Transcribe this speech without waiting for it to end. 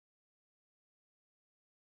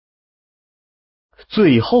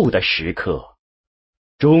最后的时刻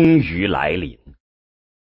终于来临。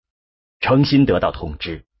程心得到通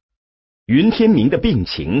知，云天明的病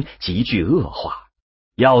情急剧恶化，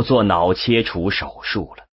要做脑切除手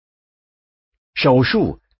术了。手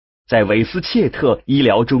术在韦斯切特医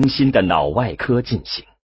疗中心的脑外科进行。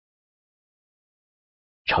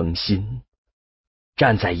程心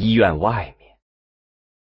站在医院外面，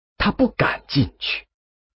他不敢进去，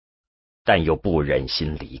但又不忍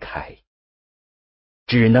心离开，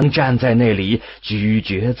只能站在那里咀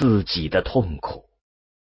嚼自己的痛苦。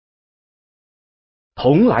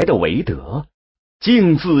同来的韦德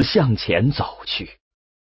径自向前走去，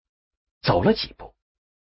走了几步，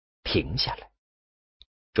停下来，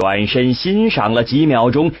转身欣赏了几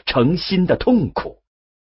秒钟程心的痛苦，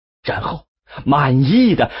然后满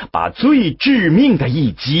意的把最致命的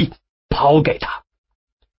一击抛给他。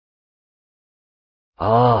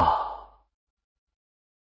哦，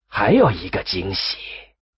还有一个惊喜，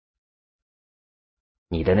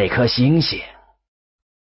你的那颗星星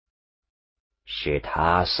是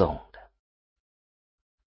他送的。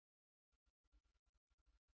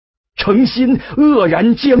程心愕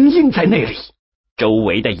然僵硬在那里，周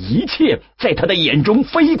围的一切在他的眼中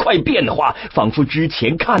飞快变化，仿佛之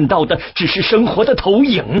前看到的只是生活的投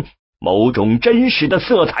影，某种真实的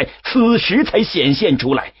色彩此时才显现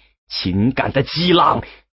出来，情感的激浪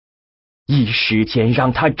一时间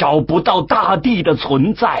让他找不到大地的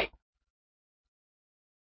存在。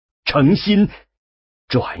程心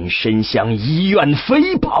转身向医院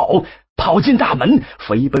飞跑，跑进大门，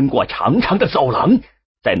飞奔过长长的走廊。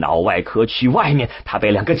在脑外科区外面，他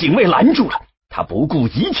被2个警卫拦住了，他不顾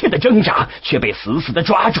一切的挣扎，却被死死的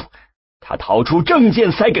抓住。他掏出证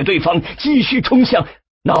件塞给对方，继续冲向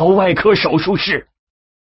脑外科手术室。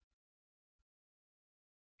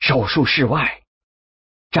手术室外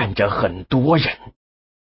站着很多人，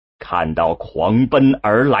看到狂奔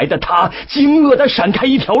而来的他，惊愕地闪开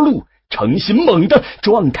一条路，程心猛地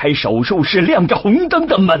撞开手术室亮着红灯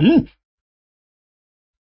的门。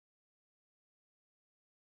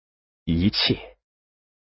一切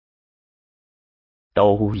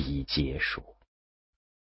都已结束。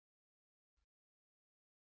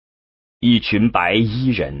一群白衣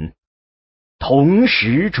人同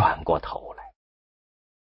时转过头来，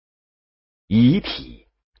遗体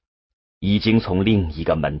已经从另一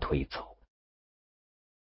个门推走。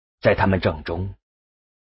在他们正中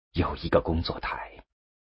有一个工作台，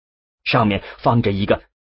上面放着一个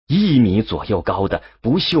1米左右高的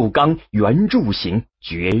不锈钢圆柱形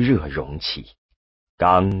绝热容器，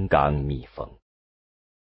刚刚密封。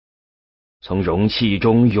从容器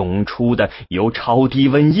中涌出的由超低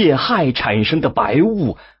温液氦产生的白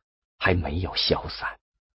雾还没有消散。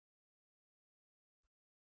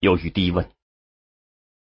由于低温，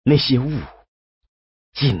那些雾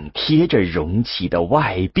紧贴着容器的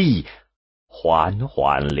外壁缓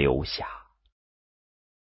缓流下，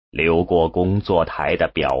流过工作台的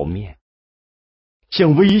表面，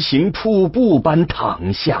像微型瀑布般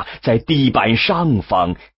淌下，在地板上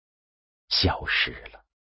方消失了。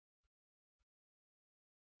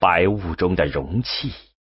白雾中的容器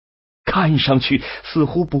看上去似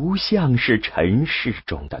乎不像是尘世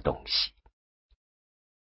中的东西。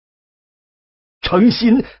程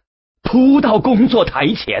心扑到工作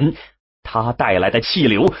台前，他带来的气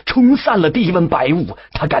流冲散了低温白雾，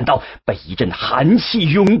他感到被一阵寒气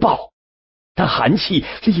拥抱，但寒气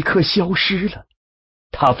立刻消失了。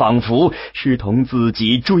他仿佛是同自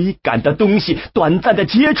己追赶的东西短暂的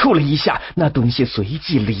接触了一下，那东西随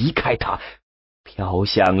即离开他，飘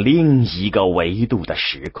向另一个维度的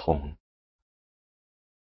时空。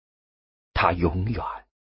他永远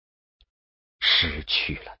失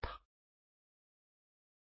去了他。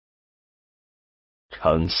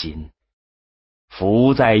程心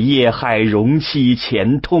伏在液氦容器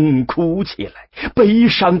前痛哭起来，悲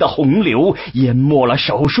伤的洪流淹没了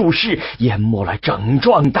手术室，淹没了整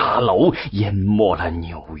幢大楼，淹没了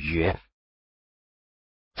纽约。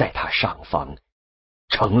在他上方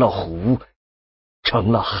成了湖，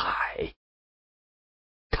成了海。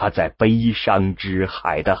他在悲伤之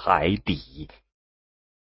海的海底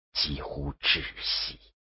几乎窒息。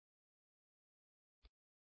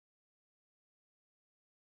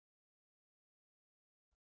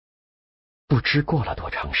不知过了多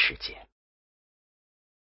长时间，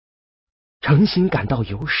程心感到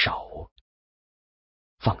有手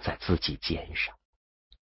放在自己肩上，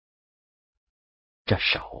这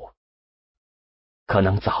手可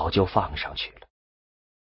能早就放上去了，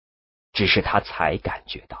只是他才感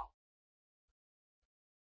觉到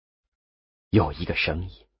有一个声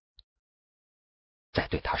音在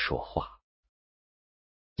对他说话，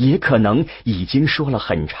也可能已经说了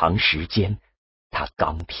很长时间，他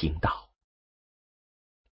刚听到：“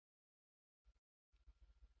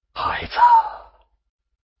孩子，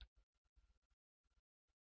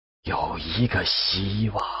有一个希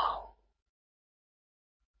望。”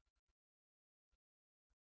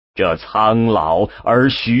这苍老而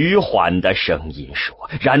徐缓的声音说，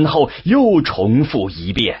然后又重复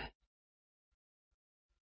一遍：“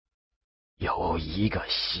有一个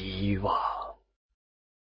希望。”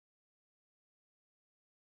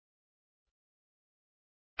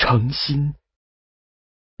程心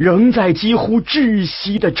仍在几乎窒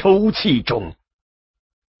息的抽泣中，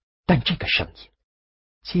但这个声音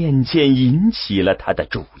渐渐引起了他的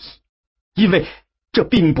注意，因为这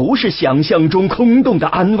并不是想象中空洞的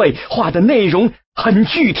安慰，话的内容很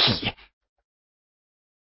具体。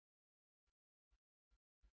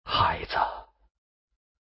孩子，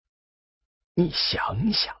你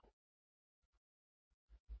想想，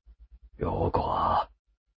如果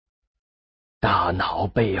大脑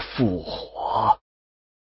被复活，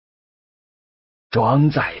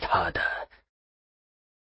装在它的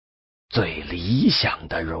最理想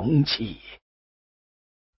的容器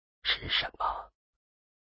是什么？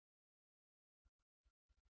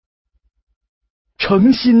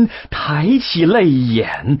程心抬起泪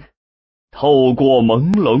眼，透过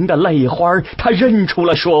朦胧的泪花，他认出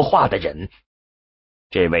了说话的人。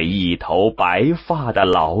这位一头白发的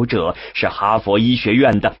老者是哈佛医学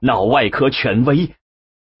院的脑外科权威，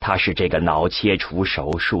他是这个脑切除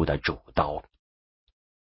手术的主刀。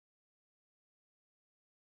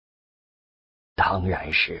当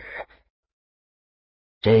然是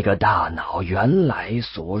这个大脑原来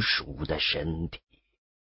所属的身体，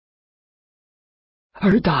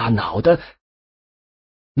而大脑的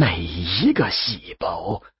每一个细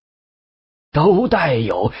胞都带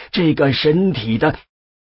有这个身体的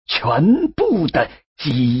全部的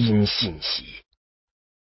基因信息，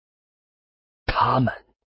它们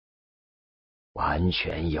完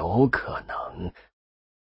全有可能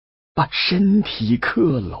把身体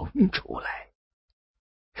克隆出来，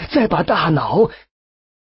再把大脑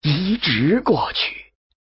移植过去，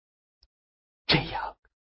这样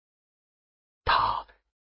它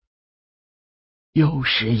又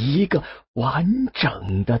是一个完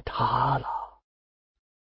整的他了。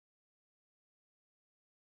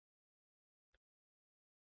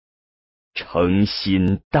程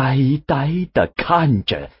心呆呆地看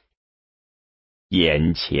着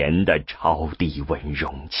眼前的超低温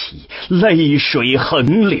容器，泪水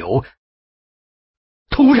横流。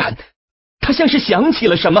突然他像是想起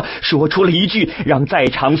了什么，说出了一句让在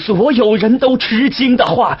场所有人都吃惊的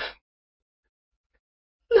话：“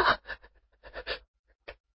那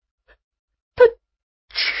他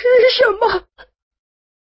吃什么？”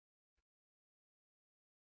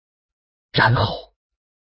然后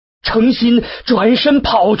程心转身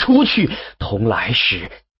跑出去，同来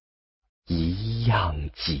时一样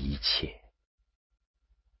急切。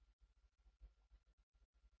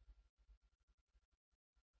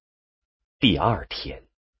第二天，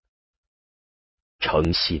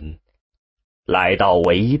程心来到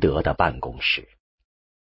韦德的办公室。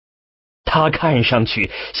他看上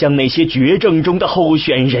去像那些绝症中的候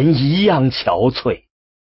选人一样憔悴。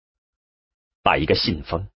把一个信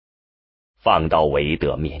封放到韦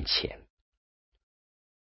德面前。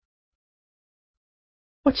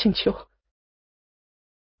我请求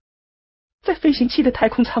在飞行器的太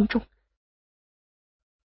空舱中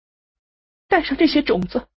带上这些种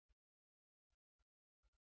子。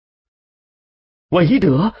韦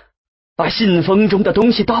德把信封中的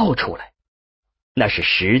东西倒出来，那是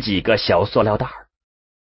10几个小塑料袋。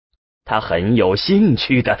他很有兴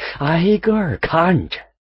趣的挨个儿看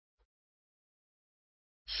着。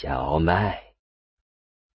小麦、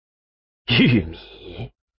玉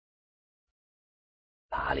米、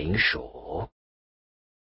马铃薯，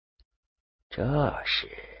这是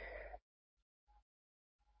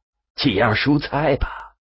几样蔬菜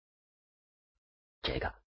吧？这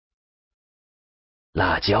个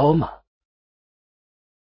辣椒吗？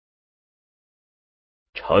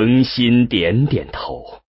程心点点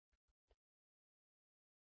头。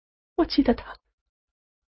我记得他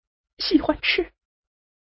喜欢吃。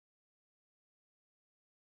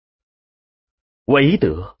韦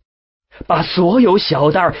德把所有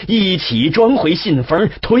小袋一起装回信封，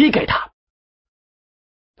推给他。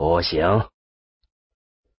不行。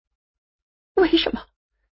为什么？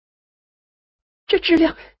这质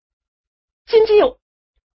量仅仅有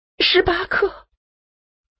18克。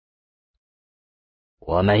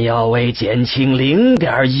我们要为减轻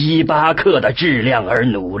0.18克的质量而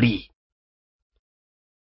努力。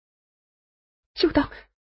就当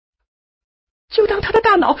他的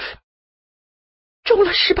大脑中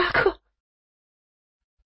了18克。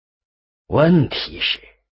问题是，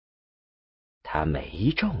他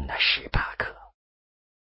没中那18颗。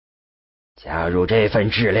假如这份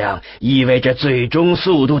质量意味着最终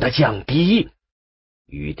速度的降低，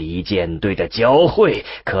与敌舰队的交汇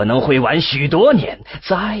可能会晚许多年。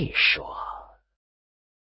再说，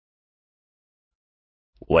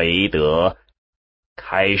韦德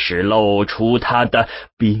开始露出他的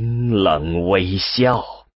冰冷微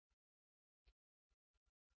笑。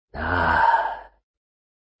那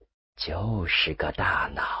就是个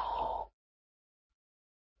大脑，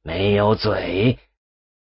没有嘴，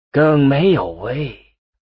更没有胃。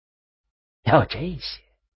要这些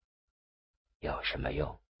有什么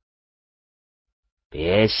用？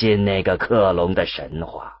别信那个克隆的神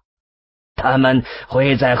话，他们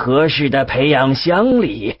会在合适的培养箱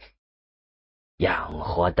里养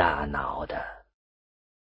活大脑的。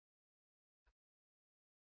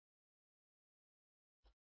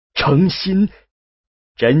诚心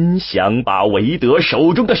真想把韦德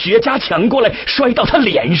手中的雪茄抢过来摔到他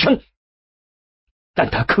脸上，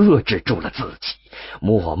但他克制住了自己，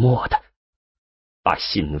默默地把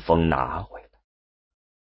信封拿回来。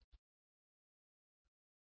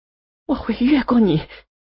我会越过你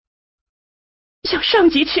向上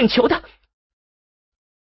级请求的。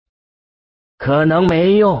可能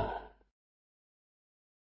没用。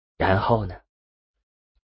然后呢？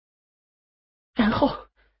然后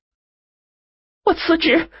我辞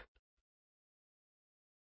职。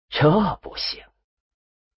这不行。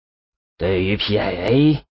对于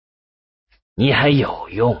PIA， 你还有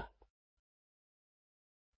用。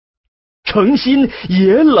诚心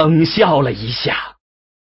也冷笑了一下。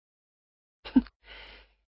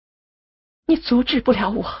你阻止不了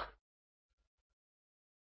我，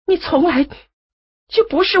你从来就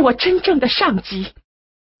不是我真正的上级。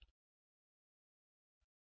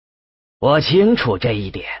我清楚这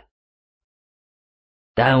一点，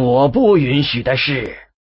但我不允许的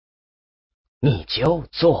事，你就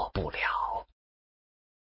做不了。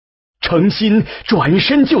诚心转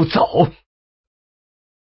身就走。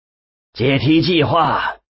解题计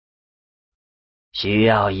划需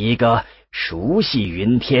要一个熟悉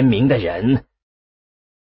云天明的人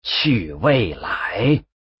去未来。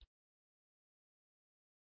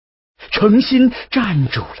诚心站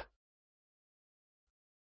住了，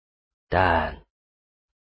但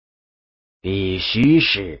必须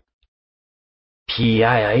是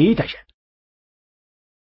PIA 的人。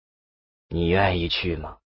你愿意去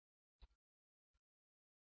吗？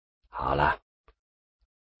好了，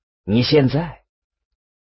你现在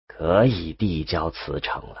可以递交辞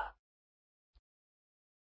呈了。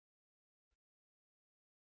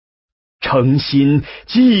诚心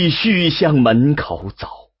继续向门口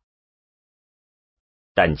走，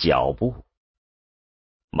但脚步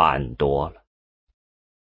慢多了，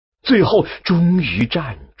最后终于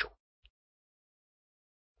站住。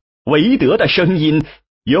韦德的声音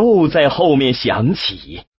又在后面响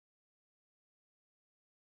起：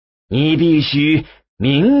你必须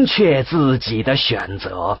明确自己的选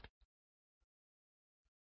择。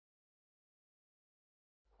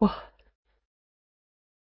我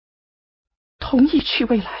同意去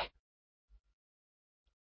未来。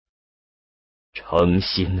诚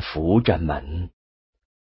心扶着门，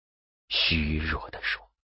虚弱地说，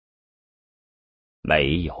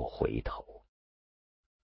没有回头。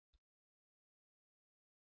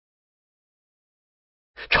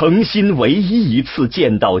诚心唯一一次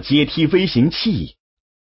见到阶梯飞行器，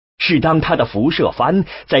是当他的辐射帆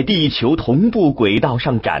在地球同步轨道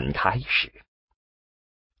上展开时。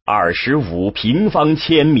25平方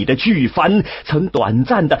千米的巨帆曾短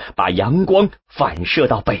暂地把阳光反射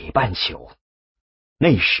到北半球。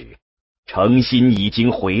那时，诚心已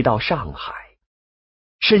经回到上海。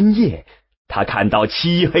深夜，他看到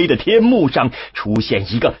漆黑的天幕上出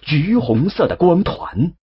现一个橘红色的光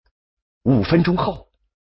团，5分钟后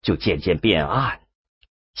就渐渐变暗，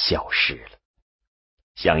消失了，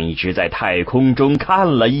像一只在太空中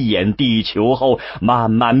看了一眼地球后慢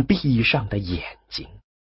慢闭上的眼睛。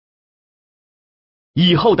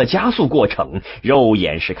以后的加速过程肉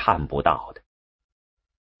眼是看不到的。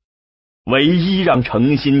唯一让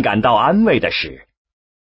诚心感到安慰的是，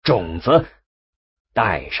种子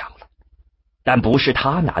带上了，但不是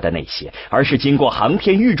他拿的那些，而是经过航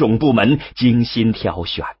天育种部门精心挑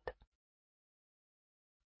选的。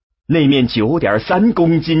那面 9.3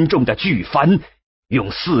 公斤重的巨帆，用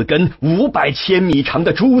4根500千米长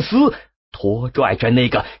的蛛丝拖拽着那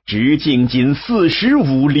个直径仅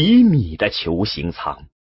45厘米的球形舱。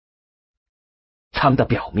舱的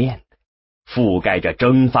表面覆盖着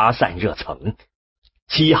蒸发散热层，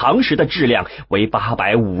起航时的质量为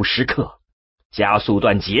850克，加速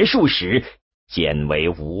段结束时减为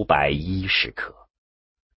510克。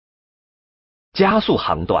加速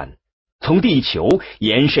航段从地球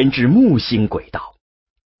延伸至木星轨道，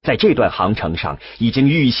在这段航程上已经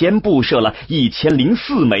预先布设了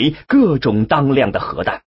1004枚各种当量的核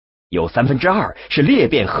弹，有2/3是裂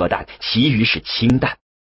变核弹，其余是氢弹。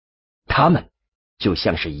它们就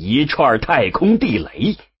像是一串太空地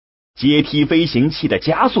雷，阶梯飞行器的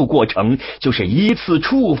加速过程就是依次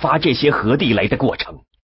触发这些核地雷的过程。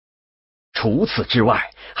除此之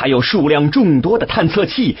外，还有数量众多的探测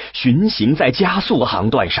器巡行在加速航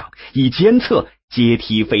段上，以监测阶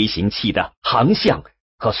梯飞行器的航向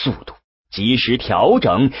和速度，及时调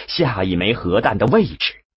整下一枚核弹的位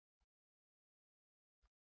置。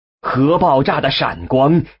核爆炸的闪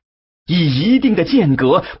光以一定的间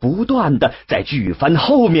隔不断地在巨帆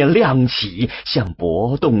后面亮起，像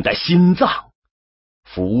搏动的心脏。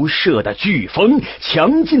辐射的飓风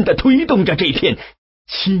强劲地推动着这片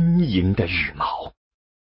轻盈的羽毛。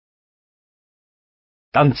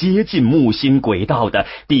当接近木星轨道的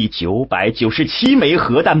第997枚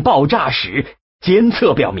核弹爆炸时，监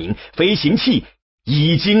测表明飞行器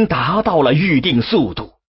已经达到了预定速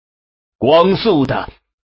度，光速的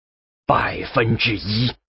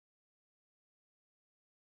1%。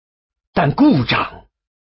但故障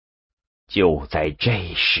就在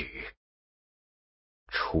这时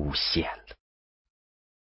出现了。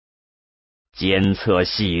监测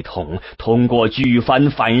系统通过巨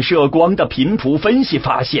帆反射光的频谱分析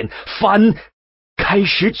发现，帆开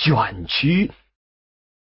始卷曲。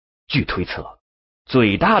据推测，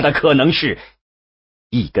最大的可能是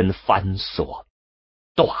一根帆索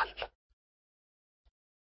断了。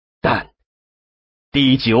但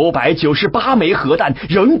第998枚核弹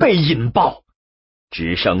仍被引爆，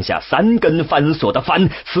只剩下3根帆索的帆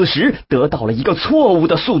此时得到了一个错误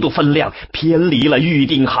的速度分量，偏离了预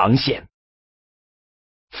定航线。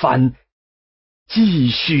帆继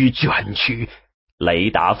续卷曲，雷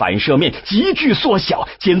达反射面急剧缩小，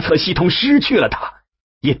监测系统失去了它，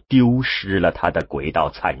也丢失了它的轨道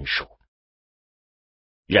参数。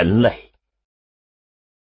人类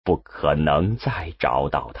不可能再找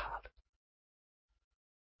到它了。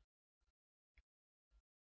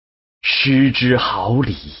失之毫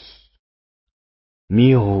厘，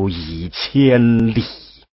谬以千里。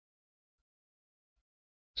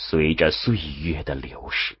随着岁月的流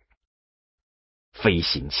逝，飞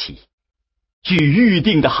行器距预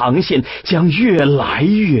定的航线将越来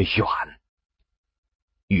越远，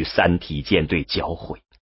与三体舰队交汇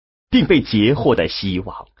并被截获的希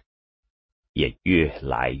望也越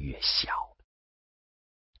来越小。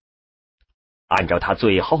按照它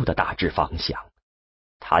最后的大致方向，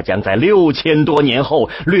它将在6000多年后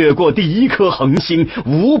掠过第一颗恒星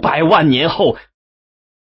，500万年后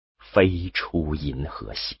飞出银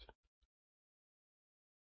河系。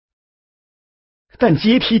但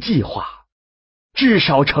阶梯计划至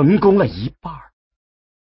少成功了一半。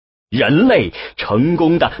人类成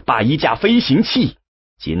功地把一架飞行器，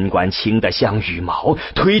尽管轻得像羽毛，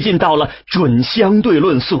推进到了准相对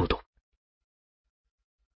论速度。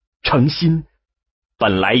程心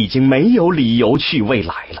本来已经没有理由去未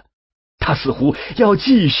来了，他似乎要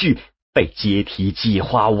继续被阶梯计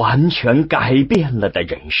划完全改变了的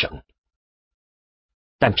人生。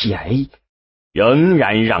但 PA 仍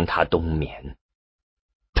然让他冬眠，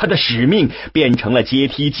他的使命变成了阶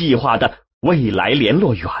梯计划的未来联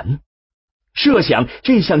络员。设想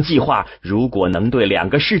这项计划如果能对2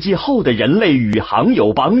个世纪后的人类宇航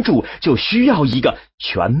有帮助，就需要一个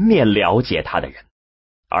全面了解他的人，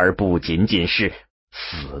而不仅仅是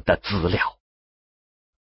死的资料。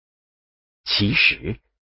其实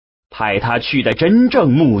派他去的真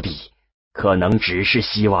正目的可能只是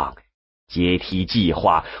希望阶梯计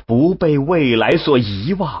划不被未来所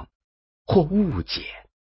遗忘或误解。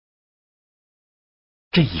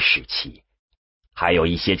这一时期还有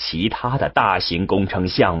一些其他的大型工程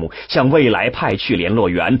项目向未来派去联络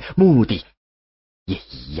员，目的也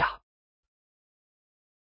一样。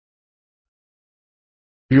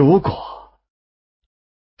如果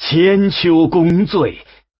千秋功罪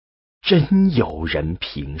真有人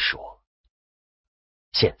评说，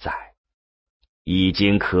现在已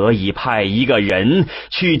经可以派一个人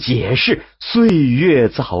去解释岁月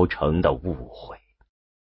造成的误会。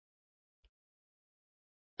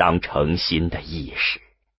当程心的意识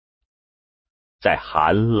在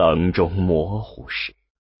寒冷中模糊时，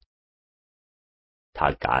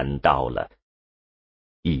他感到了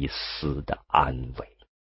一丝的安慰。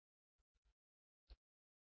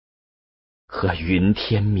和云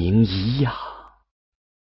天明一样，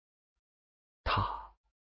他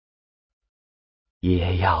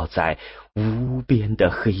也要在无边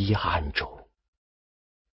的黑暗中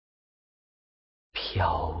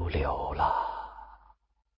漂流了。